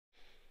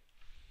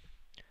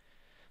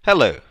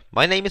Hello,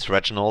 my name is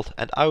Reginald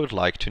and I would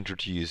like to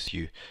introduce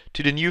you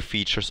to the new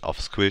features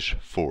of Squish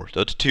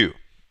 4.2.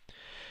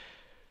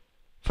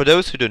 For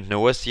those who don't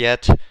know us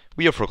yet,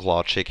 we are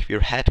Froglogic, we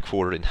are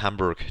headquartered in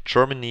Hamburg,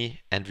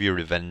 Germany, and we are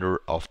the vendor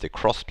of the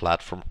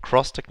cross-platform,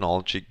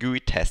 cross-technology GUI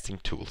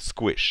testing tool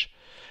Squish.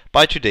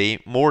 By today,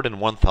 more than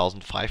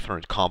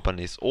 1,500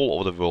 companies all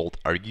over the world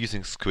are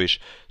using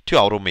Squish to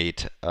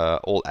automate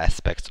all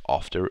aspects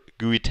of their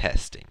GUI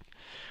testing.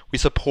 We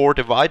support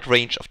a wide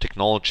range of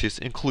technologies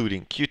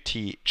including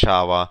Qt,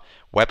 Java,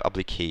 web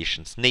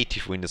applications,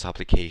 native Windows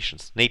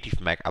applications,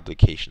 native Mac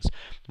applications,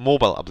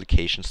 mobile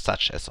applications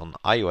such as on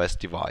iOS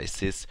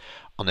devices,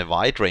 on a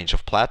wide range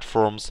of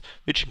platforms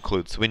which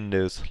includes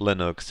Windows,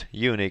 Linux,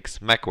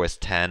 Unix, macOS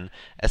 10,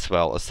 as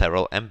well as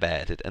several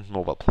embedded and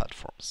mobile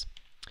platforms.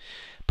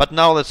 But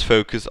now let's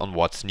focus on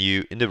what's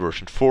new in the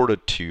version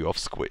 4.2 of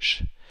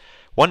Squish.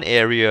 One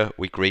area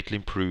we greatly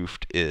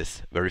improved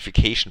is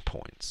verification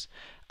points.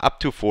 Up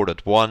to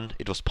 4.1,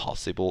 it was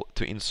possible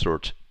to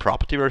insert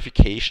property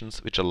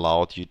verifications, which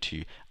allowed you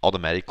to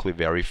automatically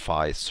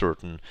verify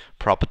certain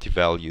property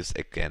values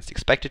against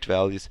expected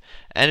values,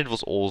 and it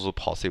was also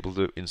possible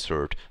to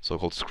insert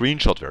so-called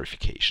screenshot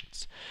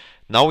verifications.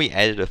 Now we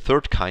added a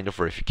third kind of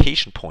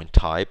verification point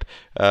type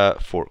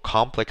for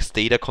complex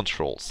data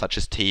controls, such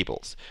as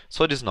tables.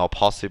 So it is now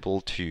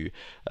possible to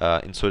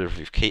insert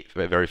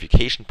a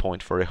verification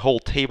point for a whole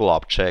table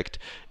object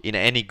in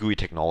any GUI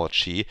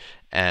technology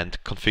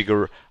and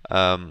configure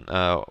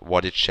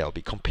what it shall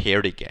be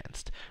compared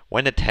against.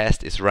 When a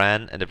test is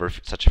ran and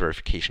such a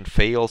verification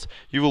fails,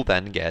 you will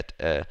then get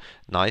a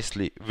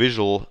nicely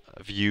visual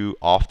view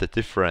of the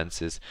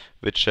differences,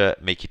 which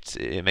makes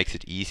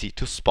it easy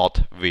to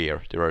spot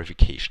where the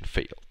verification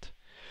failed.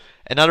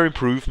 Another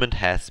improvement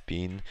has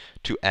been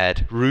to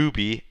add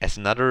Ruby as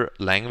another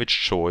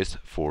language choice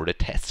for the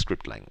test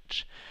script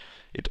language.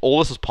 It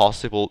always is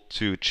possible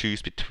to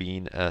choose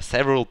between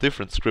several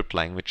different script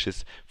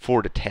languages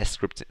for the test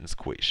scripts in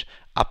Squish.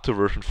 Up to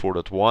version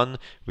 4.1,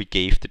 we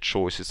gave the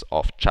choices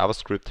of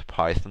JavaScript,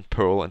 Python,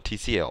 Perl, and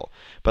TCL.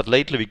 But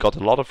lately we got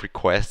a lot of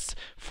requests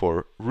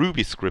for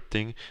Ruby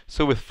scripting,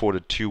 so with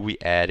 4.2 we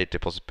added the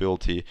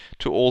possibility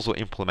to also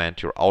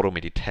implement your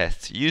automated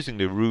tests using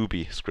the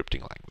Ruby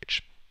scripting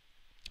language.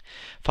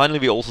 Finally,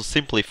 we also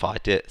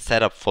simplified the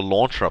setup for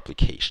launcher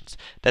applications.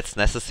 That's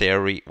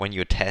necessary when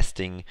you're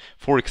testing,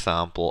 for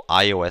example,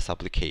 iOS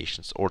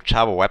applications or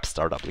Java Web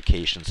Start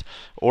applications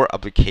or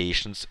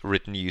applications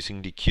written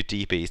using the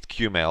Qt-based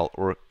QML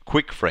or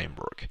Quick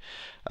framework.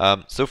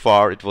 So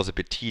far, it was a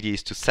bit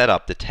tedious to set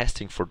up the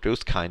testing for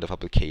those kind of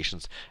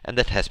applications, and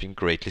that has been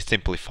greatly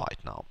simplified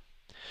now.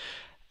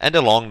 And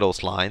along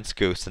those lines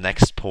goes the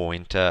next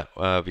point,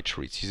 which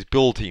reads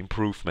usability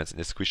improvements in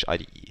the Squish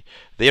IDE.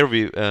 There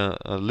we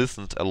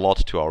listened a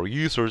lot to our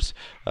users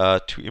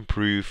to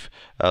improve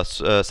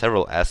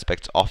several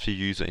aspects of the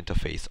user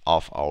interface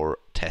of our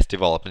test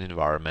development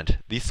environment,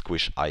 the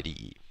Squish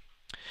IDE.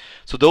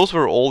 So those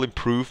were all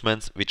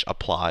improvements which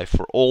apply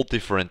for all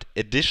different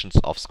editions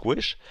of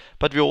Squish,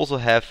 but we also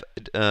have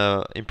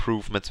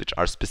improvements which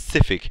are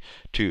specific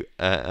to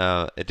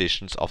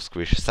editions of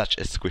Squish, such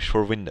as Squish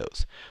for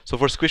Windows. So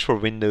for Squish for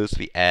Windows,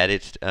 we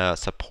added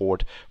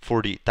support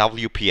for the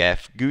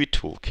WPF GUI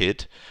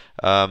toolkit.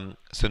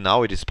 So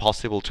now it is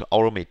possible to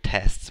automate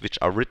tests which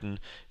are written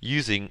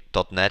using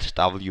 .NET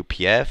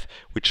WPF,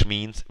 which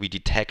means we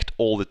detect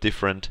all the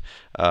different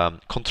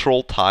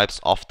control types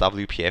of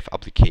WPF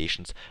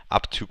applications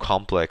up to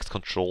complex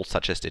controls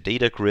such as the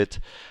data grid,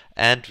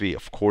 and we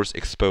of course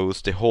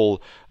expose the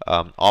whole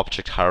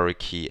object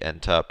hierarchy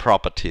and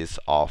properties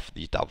of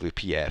the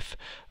WPF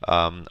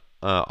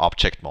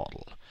object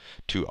model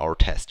to our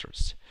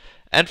testers.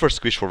 And for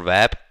Squish for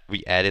Web,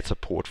 we added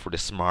support for the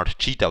Smart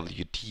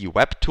GWT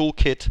Web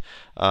Toolkit.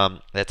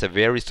 That's a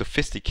very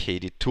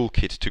sophisticated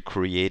toolkit to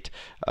create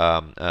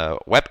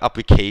web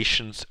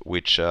applications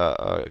which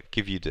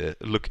give you the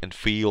look and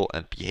feel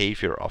and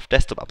behavior of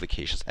desktop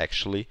applications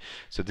actually.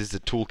 So this is a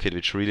toolkit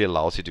which really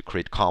allows you to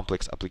create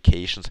complex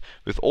applications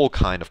with all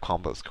kind of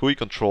complex GUI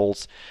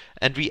controls.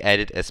 And we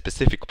added a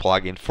specific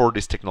plugin for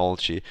this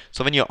technology.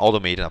 So when you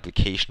automate an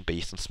application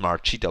based on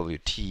Smart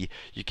GWT,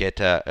 you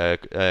get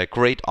a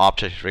great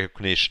object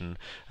recognition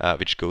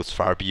which goes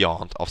far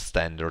beyond of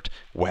standard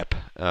web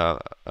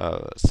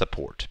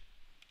support.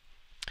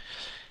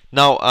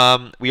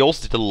 Now, we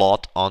also did a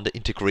lot on the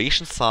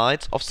integration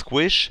side of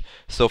Squish.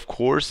 So of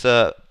course,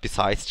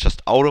 besides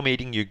just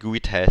automating your GUI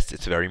tests,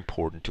 it's very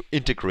important to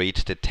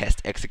integrate the test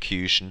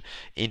execution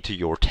into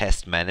your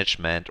test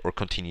management or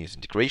continuous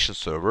integration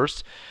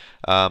servers.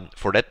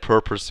 For that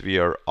purpose, we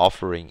are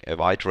offering a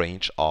wide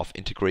range of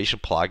integration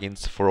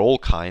plugins for all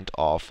kind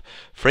of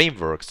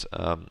frameworks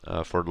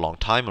for a long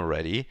time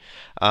already.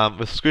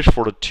 With Squish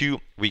 4.2,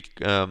 we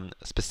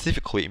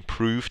specifically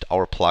improved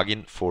our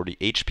plugin for the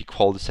HP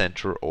Quality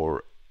Center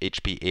or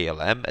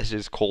HPALM as it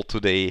is called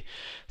today.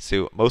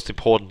 So most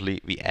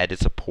importantly, we added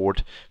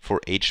support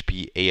for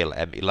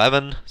HPALM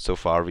 11. So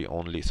far we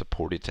only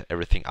supported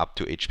everything up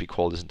to HP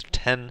quality center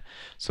 10.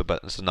 So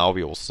now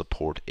we also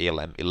support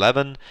ALM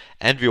 11,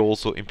 and we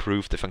also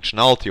improved the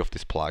functionality of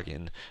this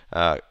plugin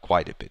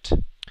quite a bit.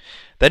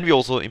 Then we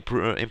also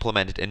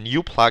implemented a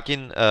new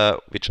plugin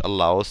which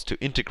allows to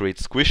integrate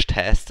Squish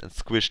tests and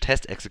Squish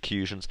test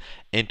executions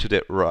into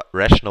the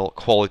Rational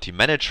Quality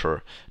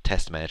Manager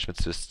test management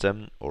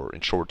system, or in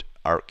short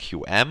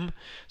RQM.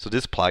 So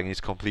this plugin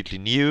is completely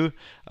new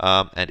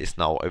and is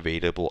now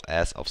available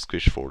as of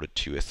Squish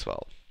 4.2 as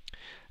well.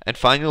 And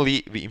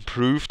finally, we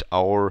improved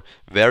our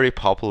very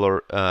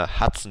popular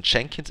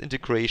Hudson-Jenkins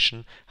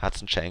integration.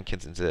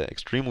 Hudson-Jenkins is an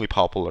extremely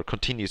popular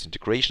continuous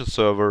integration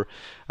server,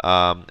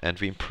 and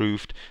we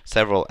improved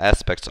several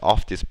aspects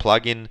of this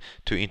plugin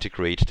to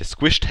integrate the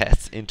Squish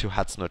tests into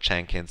Hudson or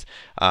Jenkins,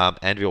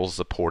 and we also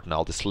support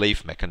now the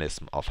slave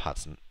mechanism of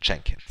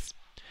Hudson-Jenkins.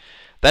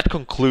 That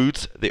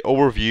concludes the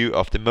overview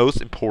of the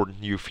most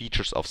important new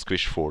features of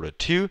Squish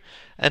 4.2,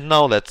 and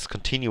now let's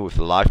continue with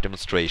a live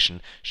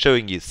demonstration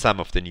showing you some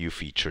of the new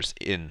features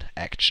in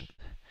action.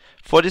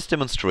 For this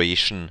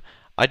demonstration,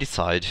 I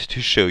decided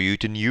to show you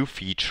the new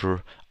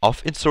feature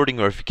of inserting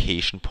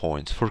verification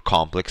points for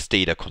complex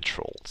data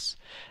controls.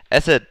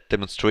 As a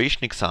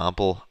demonstration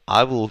example,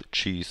 I will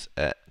choose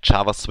a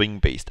Java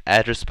Swing-based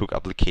address book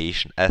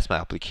application as my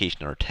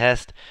application or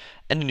test,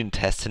 and in the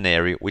test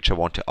scenario which I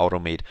want to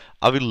automate,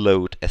 I will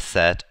load a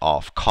set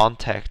of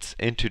contacts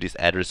into this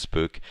address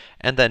book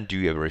and then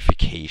do a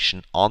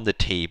verification on the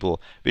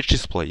table which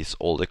displays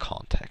all the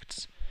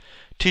contacts.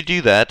 To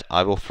do that,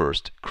 I will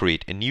first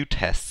create a new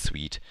test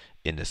suite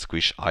in the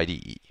Squish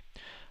IDE.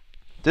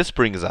 This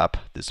brings up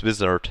this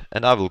wizard,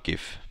 and I will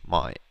give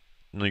my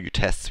new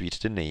test suite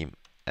the name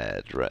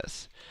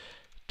Address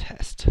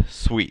Test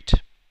Suite.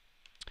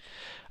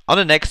 On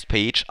the next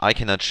page, I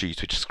can now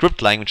choose which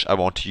script language I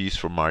want to use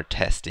for my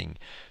testing.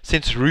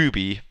 Since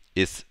Ruby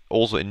is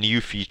also a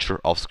new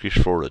feature of Squish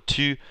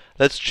 4.2,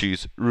 let's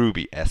choose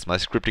Ruby as my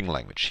scripting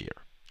language here.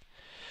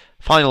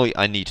 Finally,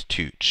 I need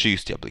to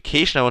choose the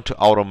application I want to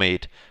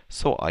automate,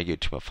 so I go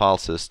to my file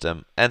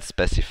system and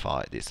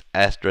specify this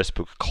address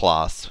book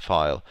class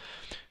file,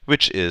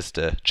 which is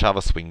the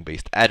Java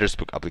Swing-based address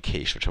book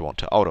application which I want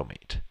to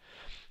automate.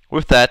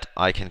 With that,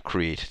 I can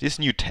create this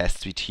new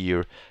test suite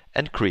here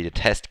and create a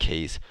test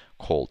case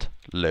called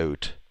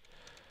load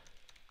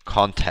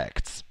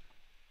contacts.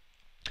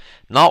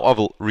 Now I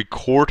will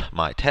record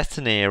my test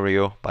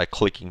scenario by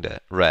clicking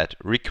the red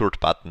record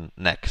button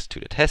next to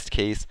the test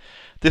case.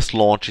 This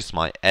launches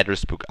my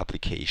address book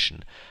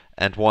application,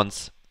 and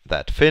once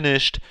that's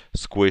finished,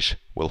 Squish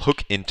will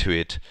hook into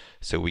it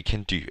so we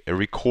can do a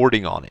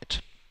recording on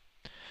it.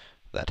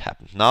 That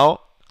happened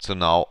now, so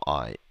now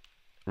I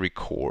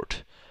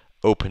record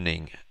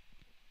opening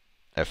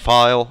a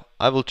file.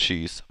 I will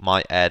choose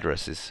my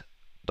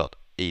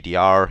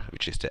addresses.adr,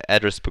 which is the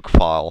address book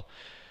file,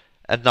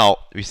 and now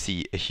we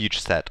see a huge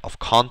set of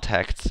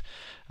contacts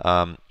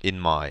in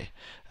my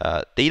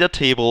data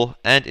table,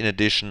 and in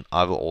addition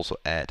I will also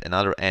add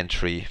another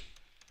entry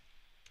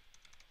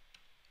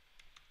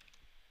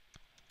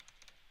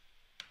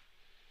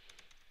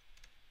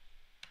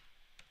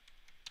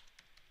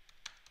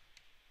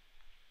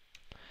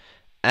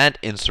and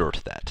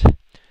insert that.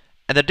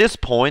 And at this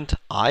point,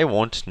 I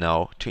want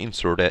now to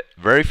insert a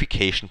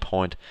verification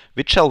point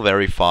which shall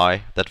verify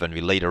that when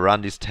we later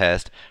run this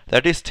test,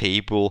 that this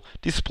table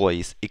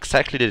displays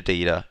exactly the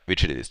data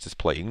which it is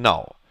displaying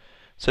now.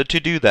 So to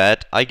do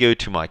that, I go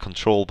to my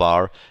control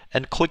bar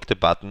and click the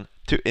button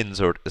to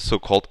insert a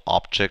so-called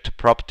object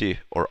property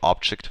or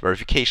object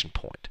verification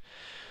point.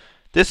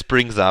 This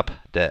brings up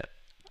the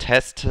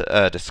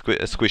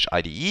Squish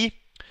IDE,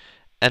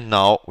 and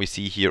now we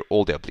see here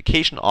all the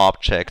application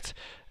objects,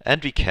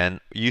 and we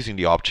can, using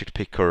the object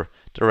picker,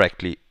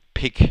 directly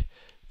pick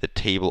the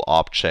table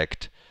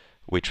object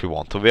which we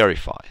want to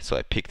verify. So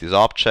I pick this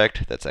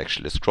object, that's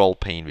actually a scroll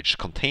pane which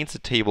contains the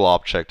table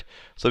object.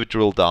 So we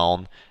drill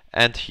down,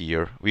 and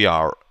here we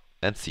are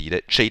and see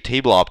the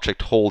JTable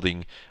object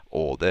holding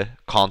all the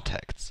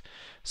contacts.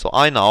 So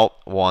I now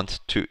want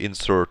to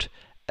insert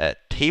a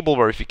table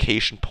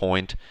verification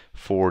point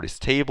for this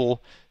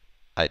table.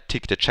 I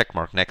tick the check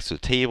mark next to the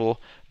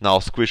table. Now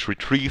Squish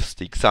retrieves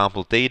the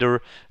example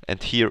data,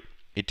 and here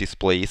it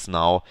displays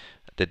now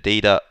the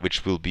data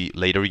which will be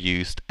later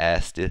used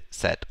as the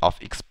set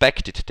of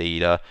expected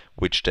data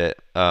which the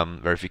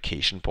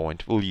verification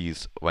point will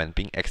use when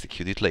being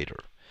executed later.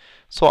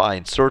 So I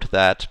insert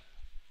that.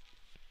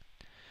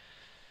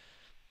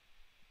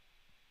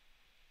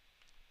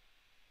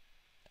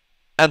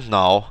 And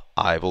now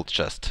I will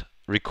just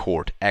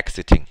record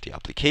exiting the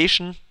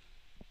application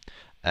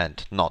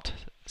and not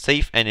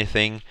save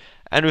anything,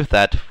 and with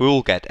that we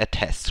will get a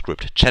test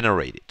script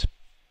generated.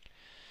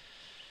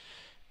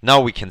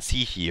 Now we can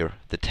see here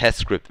the test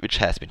script which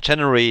has been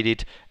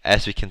generated.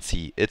 As we can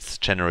see, it's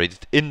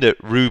generated in the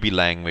Ruby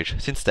language,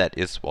 since that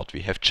is what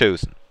we have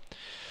chosen.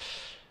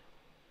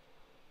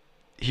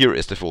 here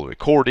is the full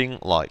recording.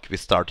 Like, we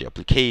start the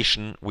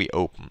application, we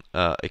open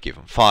a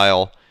given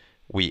file,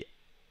 we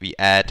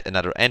add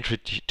another entry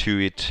to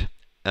it.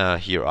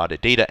 Here are the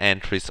data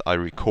entries I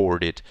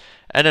recorded,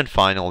 and then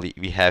finally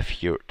we have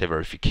here the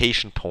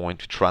verification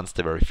point, which runs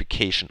the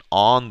verification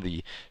on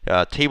the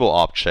table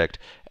object,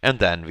 and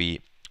then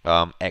we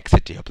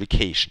exit the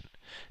application.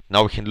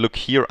 Now we can look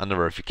here under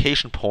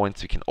verification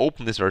points. We can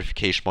open this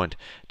verification point.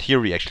 Here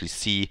we actually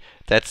see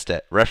that's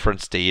the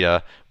reference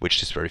data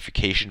which this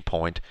verification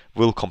point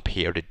will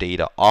compare the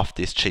data of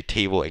this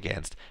JTable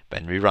against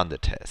when we run the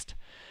test.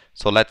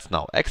 So let's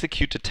now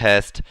execute the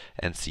test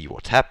and see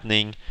what's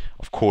happening.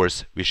 Of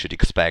course, we should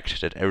expect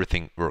that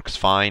everything works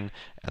fine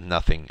and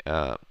nothing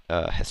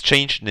has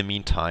changed in the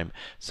meantime.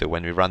 So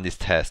when we run this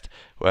test,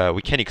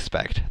 we can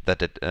expect that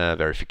the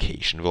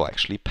verification will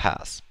actually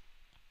pass.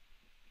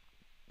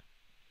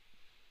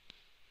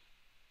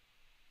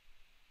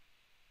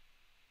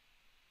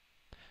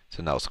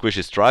 So now Squish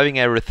is driving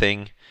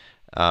everything,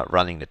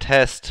 running the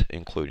test,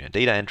 including the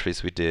data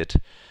entries we did,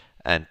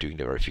 and doing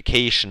the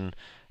verification.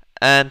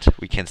 And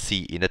we can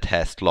see in the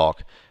test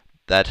log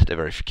that the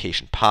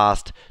verification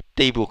passed.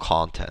 Table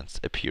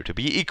contents appear to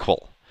be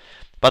equal.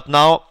 But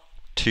now,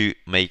 to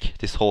make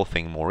this whole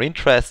thing more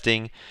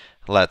interesting,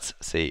 let's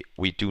say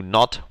we do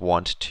not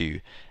want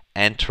to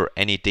enter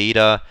any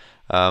data,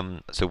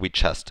 so we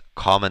just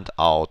comment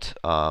out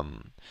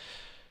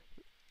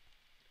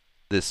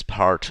this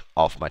part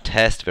of my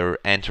test where we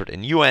entered a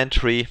new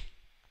entry.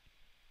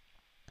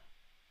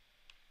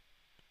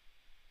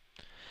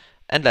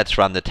 And let's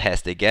run the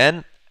test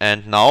again.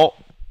 And now,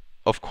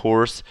 of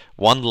course,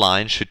 one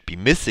line should be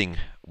missing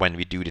when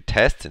we do the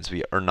test, since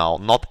we are now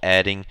not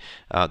adding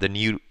the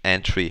new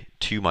entry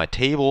to my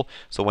table.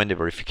 So when the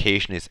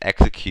verification is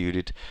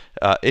executed,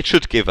 it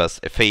should give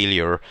us a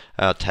failure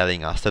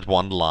telling us that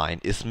one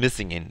line is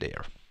missing in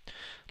there.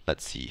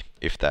 Let's see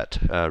if that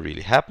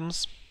really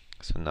happens.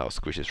 So now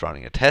Squish is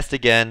running a test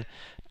again,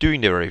 doing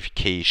the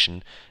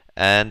verification,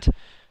 and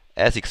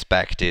as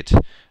expected,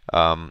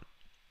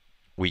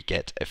 we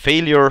get a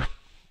failure.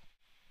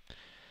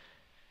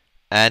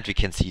 And we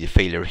can see the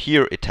failure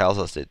here. It tells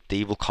us that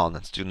table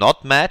contents do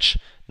not match.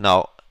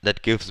 Now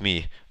that gives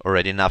me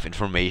already enough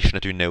information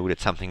to know that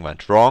something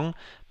went wrong.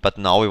 But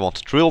now we want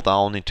to drill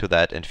down into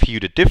that and view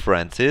the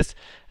differences.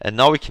 And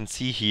now we can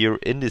see here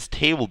in this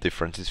table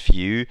differences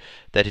view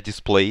that it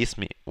displays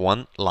me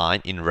one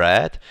line in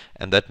red,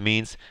 and that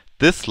means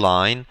this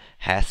line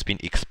has been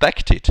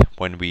expected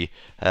when we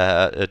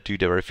do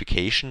the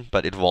verification,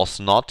 but it was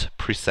not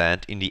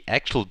present in the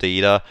actual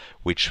data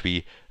which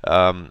we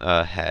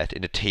had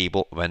in the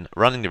table when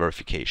running the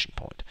verification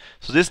point.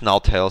 So this now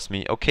tells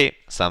me, okay,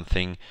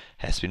 something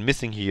has been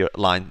missing here.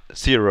 Line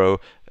 0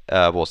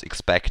 was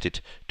expected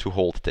to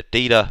hold the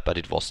data, but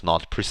it was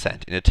not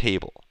present in the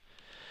table.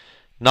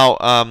 Now,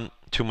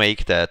 to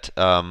make that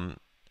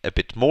a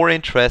bit more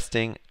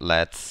interesting,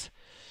 let's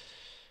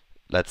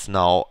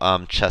now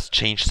just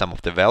change some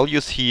of the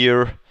values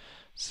here.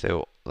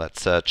 So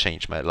let's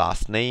change my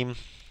last name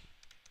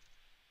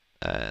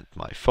and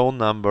my phone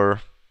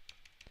number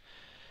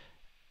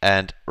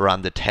and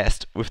run the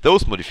test with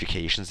those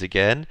modifications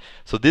again.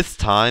 So this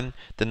time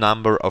the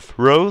number of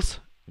rows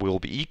will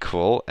be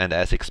equal and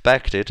as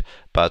expected,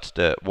 but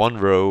the one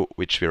row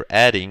which we're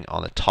adding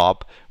on the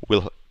top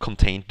will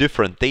contain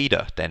different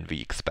data than we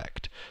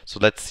expect. So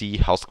let's see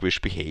how Squish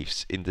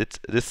behaves in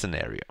this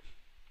scenario.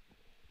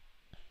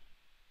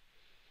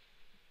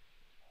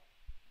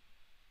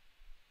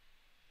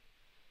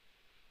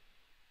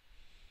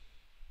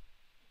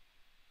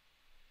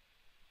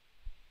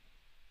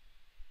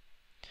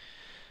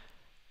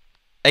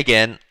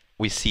 Again,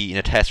 we see in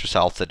the test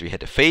results that we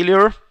had a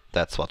failure.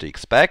 That's what we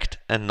expect.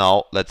 And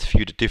now let's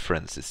view the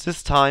differences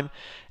this time.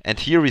 And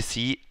here we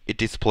see it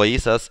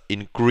displays us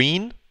in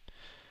green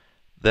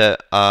the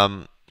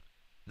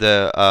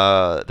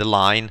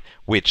line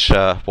which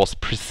was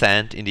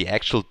present in the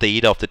actual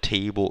data of the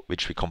table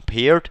which we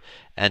compared,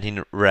 and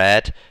in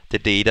red the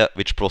data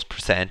which was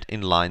present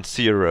in line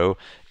 0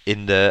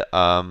 in the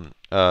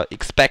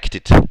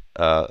expected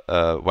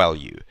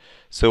value.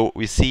 So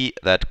we see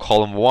that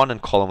column 1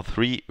 and column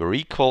 3 were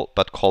equal,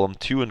 but column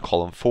 2 and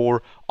column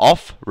 4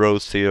 of row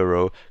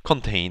 0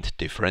 contained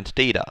different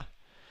data.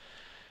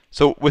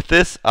 So with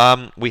this,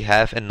 we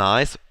have a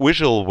nice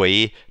visual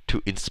way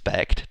to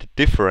inspect the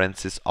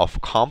differences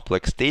of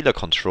complex data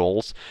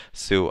controls.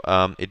 So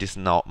it is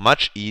now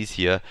much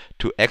easier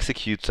to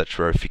execute such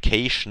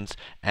verifications,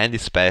 and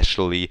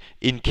especially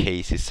in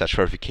cases such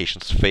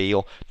verifications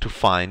fail, to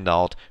find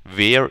out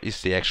where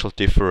is the actual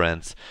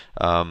difference,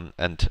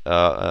 and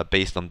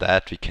based on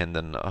that we can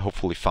then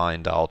hopefully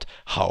find out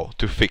how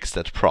to fix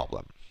that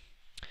problem.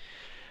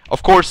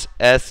 Of course,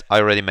 as I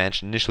already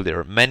mentioned initially, there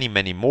are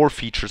many more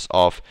features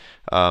of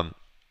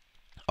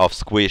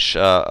Squish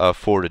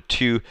for the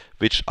 2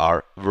 which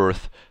are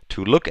worth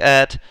to look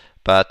at,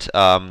 but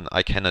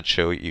I cannot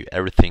show you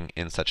everything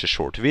in such a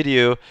short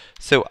video.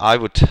 So I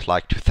would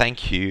like to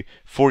thank you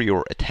for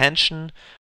your attention.